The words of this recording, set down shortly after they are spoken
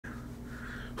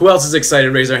Who else is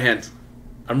excited? Raise our hand.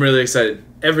 I'm really excited.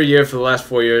 Every year for the last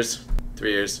 4 years,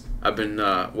 3 years, I've been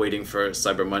waiting for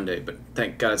Cyber Monday, but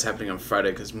thank God it's happening on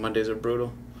Friday because Mondays are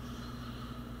brutal.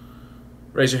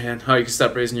 Raise your hand. Oh, you can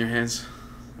stop raising your hands.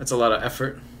 That's a lot of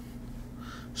effort.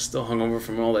 Still hungover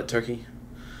from all that turkey.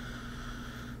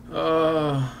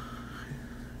 Oh,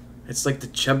 it's like the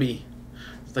chub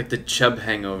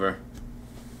hangover.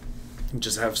 You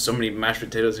just have so many mashed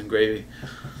potatoes and gravy,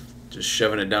 just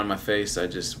shoving it down my face.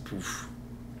 Oof.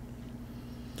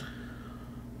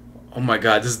 Oh my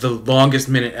God, this is the longest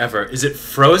minute ever. Is it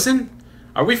frozen?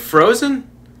 Are we frozen?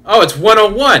 Oh, it's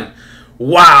 101.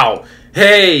 Wow.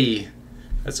 Hey.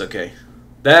 That's okay.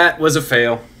 That was a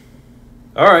fail.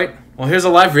 All right. Well, here's a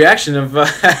live reaction of...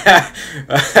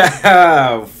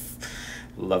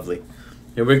 Lovely.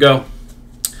 Here we go.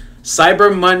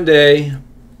 Cyber Monday,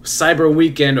 Cyber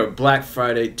Weekend, or Black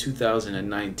Friday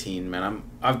 2019. Man,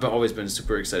 I've always been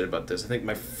super excited about this. I think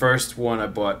my first one I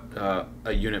bought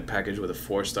a unit package with a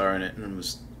 4-star in it, and it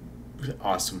was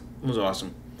awesome. It was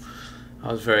awesome.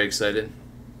 I was very excited.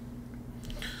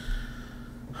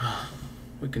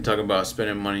 We can talk about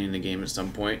spending money in the game at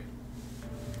some point.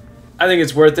 I think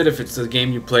it's worth it if it's a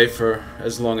game you play for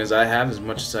as long as I have, as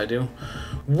much as I do.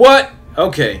 What?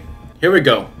 Okay, here we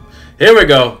go. Here we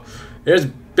go. Here's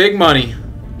big money.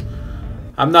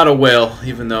 I'm not a whale,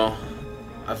 even though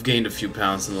I've gained a few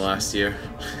pounds in the last year.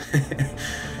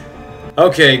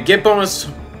 Okay, get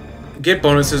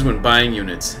bonuses when buying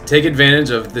units. Take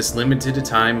advantage of this limited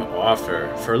time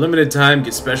offer. For a limited time,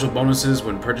 get special bonuses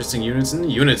when purchasing units in the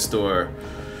unit store.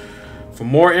 For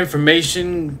more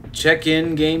information, check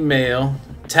in-game mail.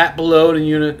 Tap below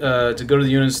to go to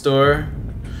the unit store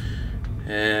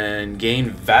and gain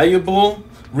valuable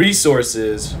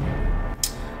resources.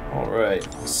 All right.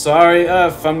 Sorry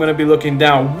if I'm gonna be looking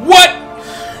down. What?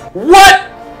 What?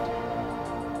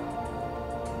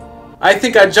 I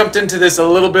think I jumped into this a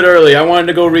little bit early. I wanted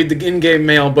to go read the in-game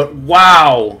mail, but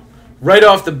wow! Right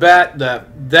off the bat,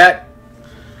 that.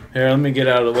 Here, let me get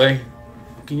out of the way.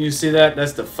 Can you see that?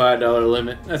 That's the $5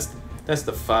 limit. That's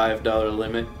the $5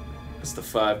 limit. That's the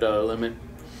 $5 limit.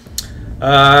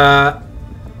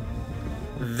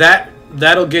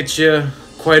 That'll get you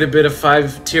quite a bit of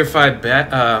tier 5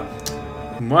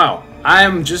 wow.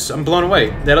 I'm blown away.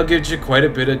 That'll get you quite a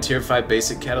bit of tier 5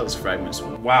 basic catalyst fragments.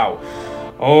 Wow.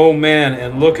 Oh man,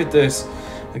 and look at this.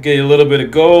 I get you a little bit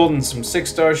of gold and some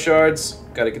 6-star shards.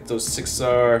 Gotta get those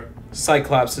 6-star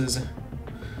Cyclopses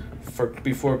for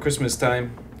before Christmas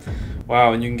time.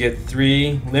 Wow, and you can get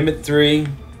limit 3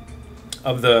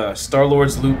 of the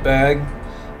Star-Lord's loot bag.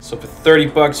 So for 30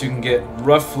 bucks you can get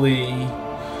roughly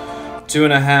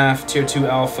 2.5 tier 2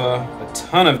 alpha, a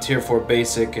ton of tier 4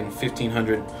 basic, and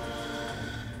 1,500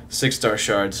 6-star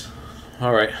shards.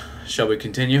 All right, shall we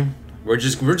continue? We're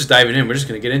just diving in. We're just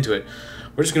gonna get into it.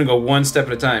 We're just gonna go one step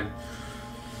at a time.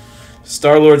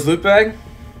 Star-Lord's loot bag.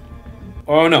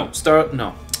 Oh no,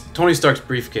 Tony Stark's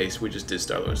briefcase. We just did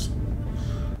Star-Lord's.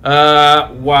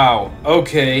 Wow.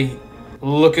 Okay.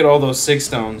 Look at all those 6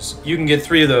 stones. You can get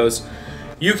 3 of those.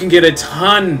 You can get a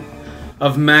ton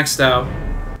of maxed out,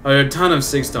 or a ton of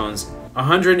 6 stones.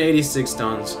 186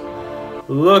 stones.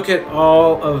 Look at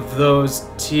all of those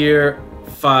tier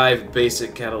 5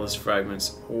 basic catalyst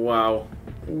fragments. Wow.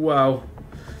 Wow.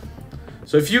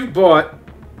 So if you can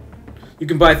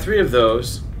buy 3 of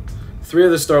those, 3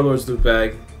 of the Star-Lord's loot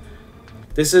bag.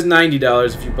 This is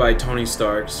 $90 if you buy Tony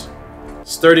Stark's.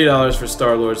 It's $30 for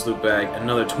Star-Lord's loot bag,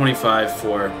 another $25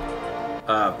 for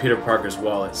Peter Parker's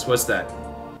wallet. So what's that?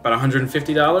 About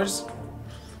 $150?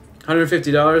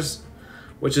 $150,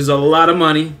 which is a lot of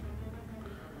money.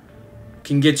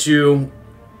 Can get you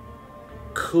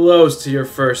close to your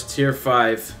first tier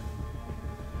 5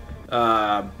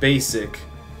 basic,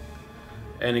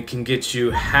 and it can get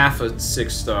you half a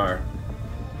 6-star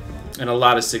and a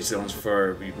lot of 6 stones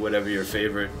for whatever your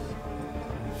favorite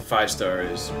 5-star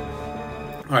is.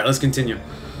 All right, let's continue.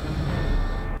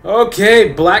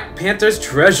 Okay, Black Panther's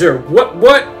treasure. What?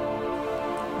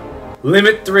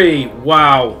 Limit 3.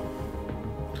 Wow.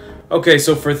 Okay,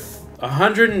 so for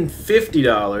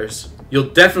 $150, you'll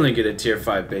definitely get a tier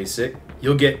 5 basic.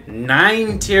 You'll get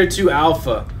 9 tier 2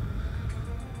 alpha.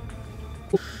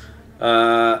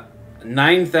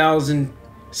 9,000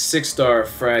 6-star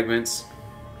fragments.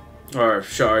 Or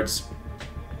shards.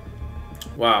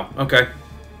 Wow, okay.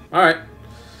 Alright.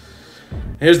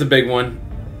 Here's the big one.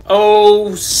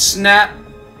 Oh, snap.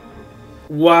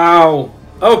 Wow.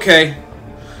 Okay.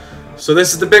 So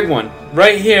this is the big one.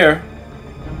 Right here.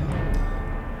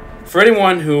 For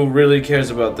anyone who really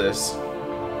cares about this,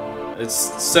 it's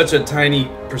such a tiny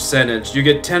percentage. You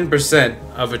get 10%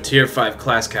 of a tier 5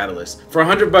 class catalyst. For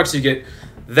 $100 you get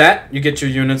That, you get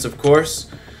your units, of course.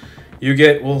 You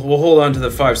get, we'll hold on to the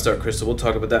 5-star crystal. We'll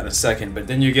talk about that in a second. But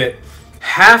then you get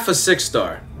half a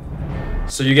 6-star.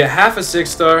 So you get half a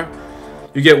 6-star.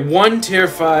 You get 1 tier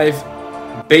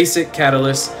 5 basic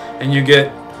catalyst, and you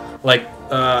get like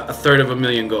a third of a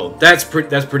million gold. That's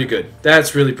pretty good.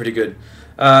 That's really pretty good.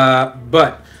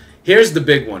 But here's the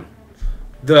big one.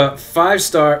 The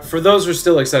 5-star, for those who are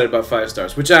still excited about 5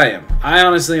 stars, which I am. I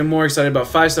honestly am more excited about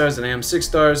 5 stars than I am 6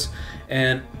 stars.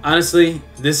 And honestly,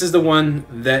 this is the one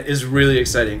that is really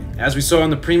exciting. As we saw on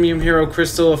the Premium Hero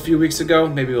Crystal a few weeks ago,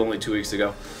 maybe only 2 weeks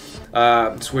ago,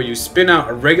 it's where you spin out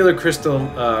a regular crystal,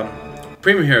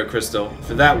 Premium Hero Crystal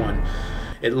for that one.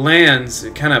 It lands,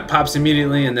 it kind of pops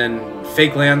immediately, and then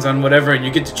fake lands on whatever, and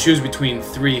you get to choose between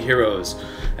 3 heroes.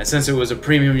 And since it was a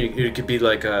premium, it could be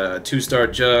like a 2-star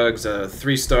Jugs, a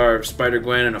 3-star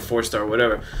Spider-Gwen, and a 4-star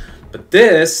whatever. But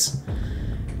this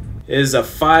is a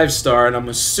 5-star, and I'm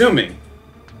assuming,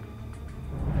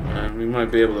 and we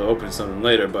might be able to open something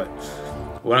later, but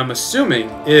what I'm assuming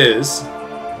is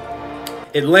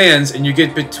it lands and you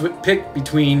get pick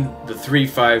between the 3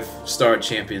 5-star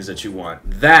champions that you want.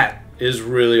 That is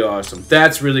really awesome.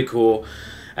 That's really cool.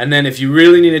 And then if you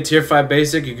really need a tier 5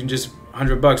 basic, you can just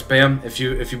 $100, bam. If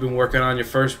you've been working on your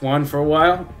first one for a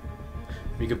while,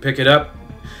 you can pick it up.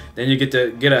 Then you get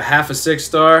to get a half a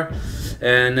 6-star,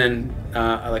 and then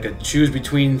like a choose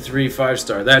between 3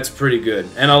 5-star. That's pretty good,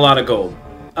 and a lot of gold.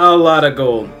 A lot of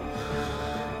gold.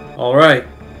 All right.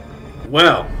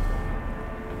 Well,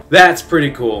 that's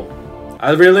pretty cool.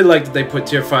 I really like that they put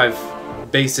tier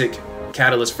 5 basic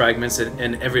catalyst fragments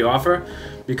in every offer,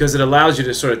 because it allows you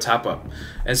to sort of top up,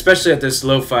 and especially at this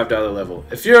low $5 level.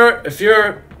 If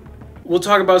you're, we'll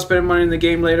talk about spending money in the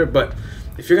game later, but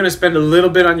if you're gonna spend a little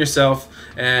bit on yourself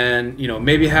and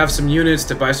maybe have some units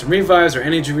to buy some revives or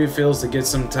energy refills to get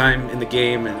some time in the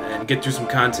game and get through some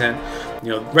content,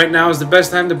 right now is the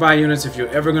best time to buy units if you're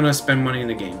ever gonna spend money in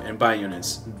the game and buy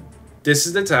units. This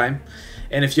is the time.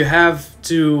 And if you have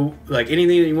to, like,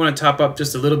 anything that you want to top up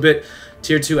just a little bit,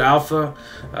 tier 2 alpha,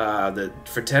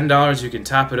 for $10 you can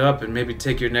top it up and maybe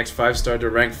take your next 5-star to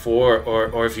rank 4,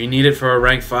 or if you need it for a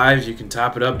rank 5, you can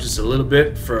top it up just a little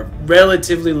bit for a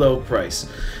relatively low price.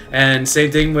 And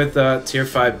same thing with tier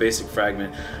 5 basic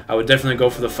fragment. I would definitely go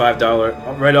for the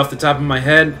 $5 right off the top of my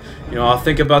head. I'll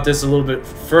think about this a little bit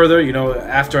further,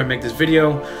 after I make this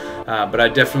video, but I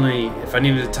definitely, if I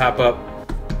needed to top up,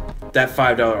 that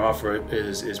 $5 offer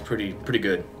is pretty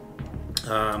good.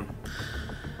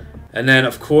 And then,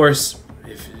 of course,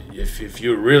 if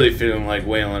you're really feeling like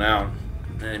wailing out,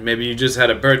 and maybe you just had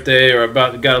a birthday or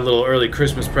got a little early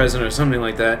Christmas present or something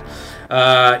like that,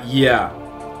 yeah,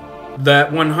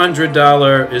 that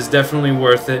 $100 is definitely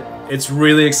worth it. It's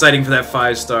really exciting for that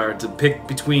 5-star to pick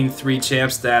between 3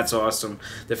 champs. That's awesome.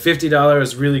 The $50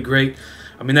 is really great.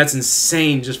 I mean, that's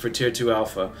insane just for tier 2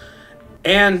 alpha.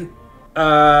 And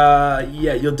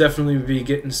yeah, you'll definitely be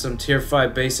getting some tier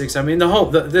 5 basics. I mean,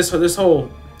 this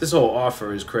whole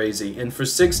offer is crazy. And for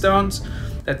 6 stones,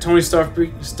 that Tony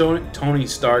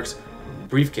Stark's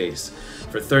briefcase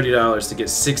for $30 to get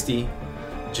 60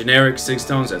 generic 6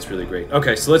 stones, that's really great.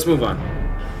 Okay, so let's move on.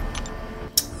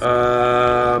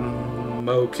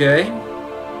 Okay,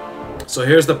 so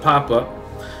here's the pop-up,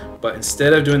 but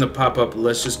instead of doing the pop-up,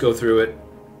 let's just go through it.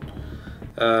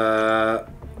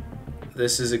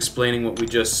 This is explaining what we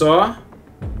just saw.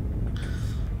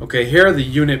 Okay, here are the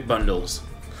unit bundles.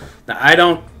 Now, I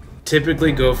don't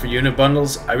typically go for unit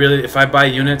bundles. If I buy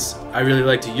units, I really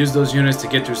like to use those units to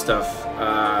get through stuff.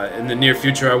 In the near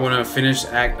future, I want to finish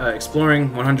exploring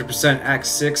 100% Act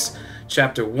 6,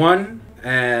 Chapter 1,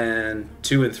 and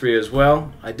 2 and 3 as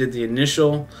well. I did the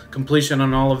initial completion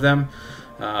on all of them,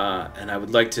 and I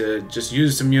would like to just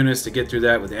use some units to get through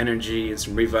that with energy and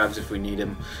some revives if we need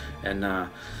them. And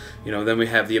then we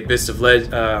have the Abyss of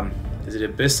is it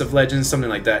Abyss of Legends? Something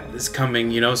like that is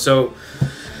coming, so,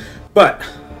 but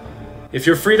if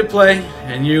you're free to play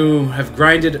and you have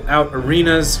grinded out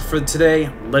arenas for today,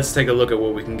 let's take a look at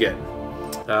what we can get.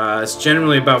 It's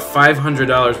generally about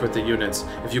 $500 worth of units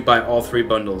if you buy all 3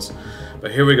 bundles.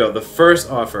 But here we go. The first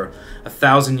offer,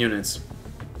 1,000 units.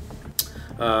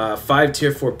 5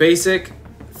 tier 4 basic,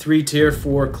 3 tier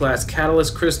 4 class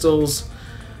catalyst crystals,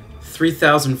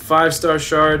 3,000 5-star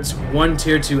shards, 1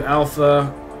 tier 2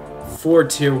 alpha, 4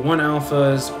 tier 1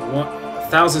 alphas,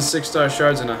 1,000 6-star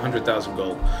shards, and 100,000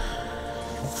 gold.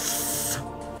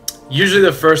 Usually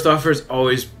the first offer is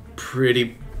always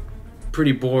pretty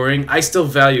boring. I still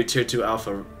value tier 2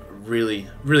 alpha really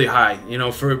high,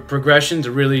 for progression,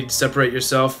 to really separate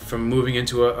yourself from moving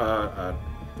into a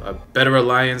better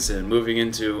alliance and moving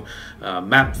into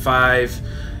map 5.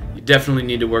 You definitely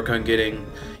need to work on getting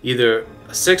either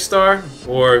a 6-star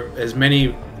or as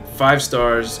many 5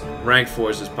 stars rank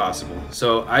 4s as possible.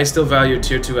 So I still value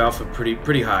tier 2 alpha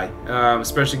pretty high,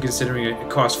 especially considering it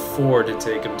costs 4 to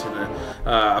take them to the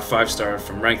a 5-star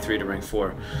from rank 3 to rank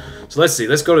 4. So let's see.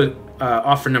 Let's go to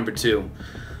offer number 2.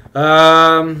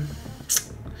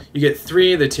 You get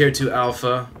 3 of the tier 2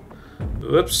 alpha.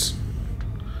 Whoops.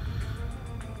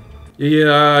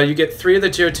 You get 3 of the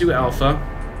tier 2 alpha.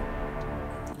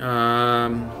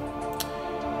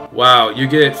 Wow, you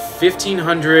get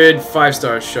 1,500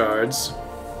 5-star shards,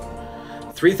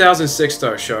 3,000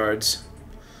 6-star shards,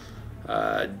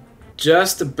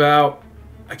 just about,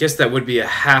 I guess that would be a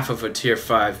half of a tier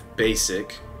 5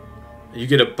 basic. You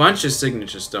get a bunch of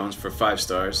signature stones for 5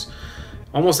 stars,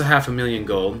 almost 500,000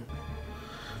 gold.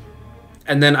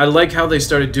 And then I like how they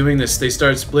started doing this. They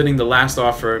started splitting the last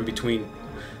offer in between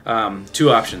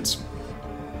 2 options.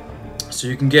 So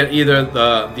you can get either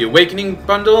the Awakening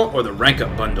bundle or the Rank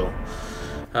Up bundle.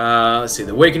 Let's see,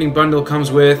 the Awakening bundle comes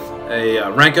with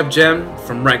a Rank Up gem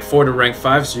from rank 4 to rank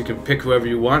 5, so you can pick whoever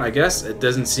you want, I guess. It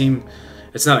doesn't seem,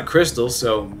 it's not a crystal,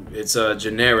 so it's a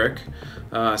generic.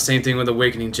 Same thing with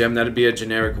Awakening gem, that'd be a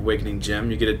generic Awakening gem.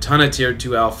 You get a ton of tier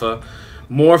 2 alpha,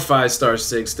 more 5-star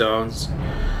sig stones,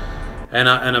 and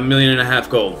 $1.5 million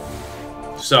gold.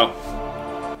 So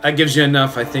that gives you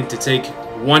enough, I think, to take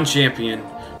one champion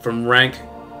from rank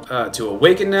to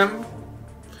awaken them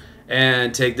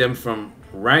and take them from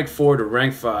rank 4 to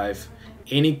rank 5,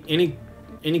 any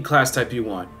class type you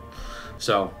want.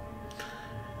 So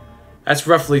that's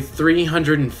roughly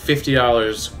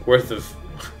 $350 worth of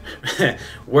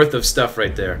worth of stuff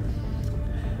right there.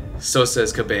 So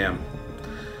says Kabam.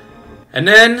 And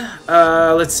then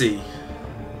let's see,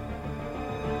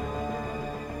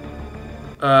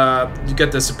 you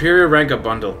got the Superior Rank Up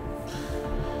bundle.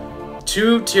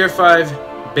 2 tier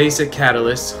 5 basic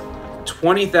catalysts,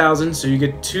 20,000, so you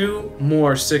get 2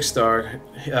 more 6-star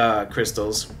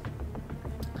crystals,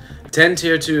 10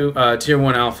 tier 2 tier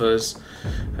 1 alphas,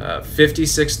 50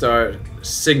 6-star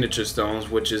signature stones,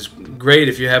 which is great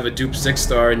if you have a dupe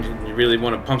 6-star and you really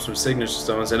want to pump some signature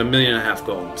stones, and $1.5 million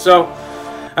gold. So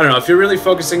I don't know, if you're really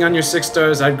focusing on your 6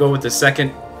 stars, I'd go with the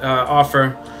second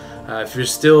offer. If you're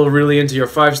still really into your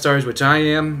 5 stars, which I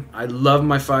am, I love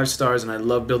my 5 stars and I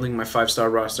love building my 5-star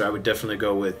roster, I would definitely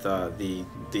go with the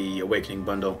Awakening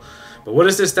bundle. But what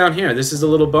is this down here? This is a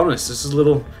little bonus. This is a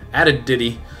little added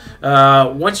ditty.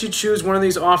 Once you choose one of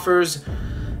these offers,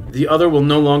 the other will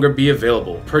no longer be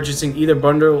available. Purchasing either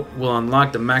bundle will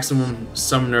unlock the maximum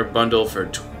summoner bundle for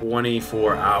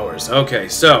 24 hours. Okay,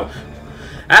 so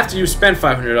after you spend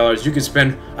 $500, you can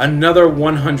spend another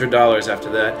 $100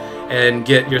 after that and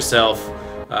get yourself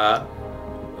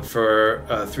for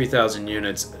 3,000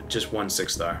 units, just 1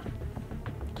 6-star.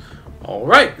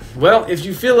 Alright, well, if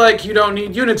you feel like you don't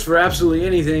need units for absolutely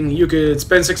anything, you could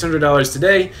spend $600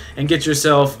 today and get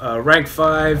yourself a rank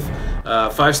 5,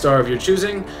 5-star of your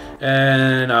choosing,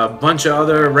 and a bunch of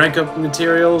other rank up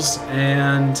materials,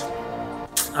 and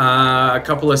a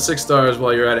couple of 6 stars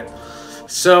while you're at it.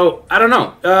 So, I don't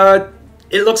know.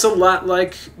 It looks a lot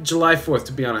like July 4th,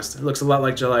 to be honest. It looks a lot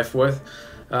like July 4th.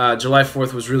 July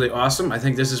 4th was really awesome. I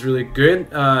think this is really good.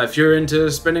 If you're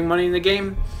into spending money in the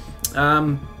game,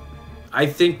 I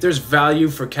think there's value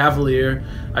for Cavalier.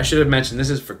 I should have mentioned this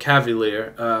is for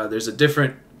Cavalier. There's a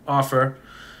different offer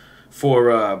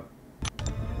for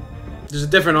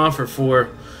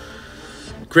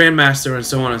Grandmaster and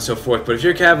so on and so forth. But if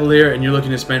you're Cavalier and you're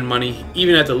looking to spend money,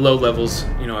 even at the low levels,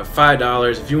 you know, at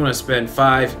 $5, if you want to spend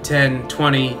 5, 10,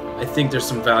 20, I think there's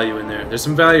some value in there. There's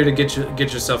some value to get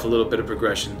yourself a little bit of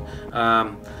progression.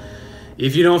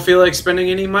 If you don't feel like spending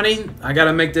any money, I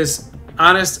gotta make this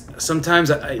honest. Sometimes,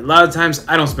 a lot of times,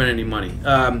 I don't spend any money,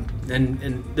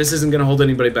 and this isn't gonna hold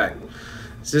anybody back.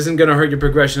 This isn't gonna hurt your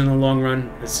progression in the long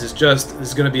run. This is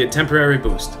gonna be a temporary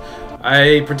boost.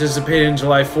 I participated in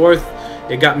July 4th.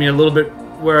 It got me a little bit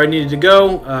where I needed to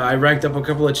go. I ranked up a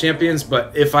couple of champions,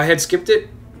 but if I had skipped it,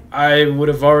 I would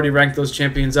have already ranked those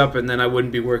champions up, and then I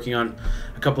wouldn't be working on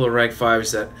a couple of rank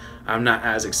 5s that I'm not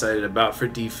as excited about for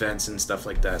defense and stuff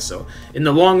like that. So in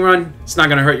the long run, it's not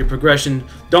going to hurt your progression.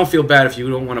 Don't feel bad if you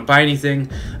don't want to buy anything.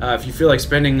 If you feel like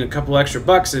spending a couple extra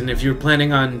bucks, and if you're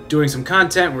planning on doing some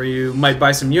content where you might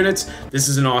buy some units, this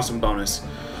is an awesome bonus.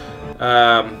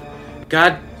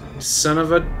 God, son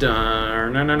of a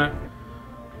darn. No.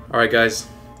 Alright guys,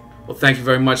 well thank you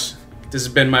very much. This has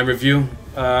been my review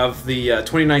of the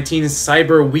 2019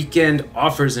 Cyber Weekend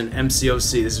offers in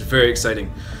MCOC. This is very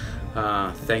exciting.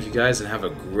 Thank you guys and have a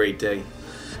great day.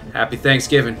 Happy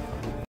Thanksgiving.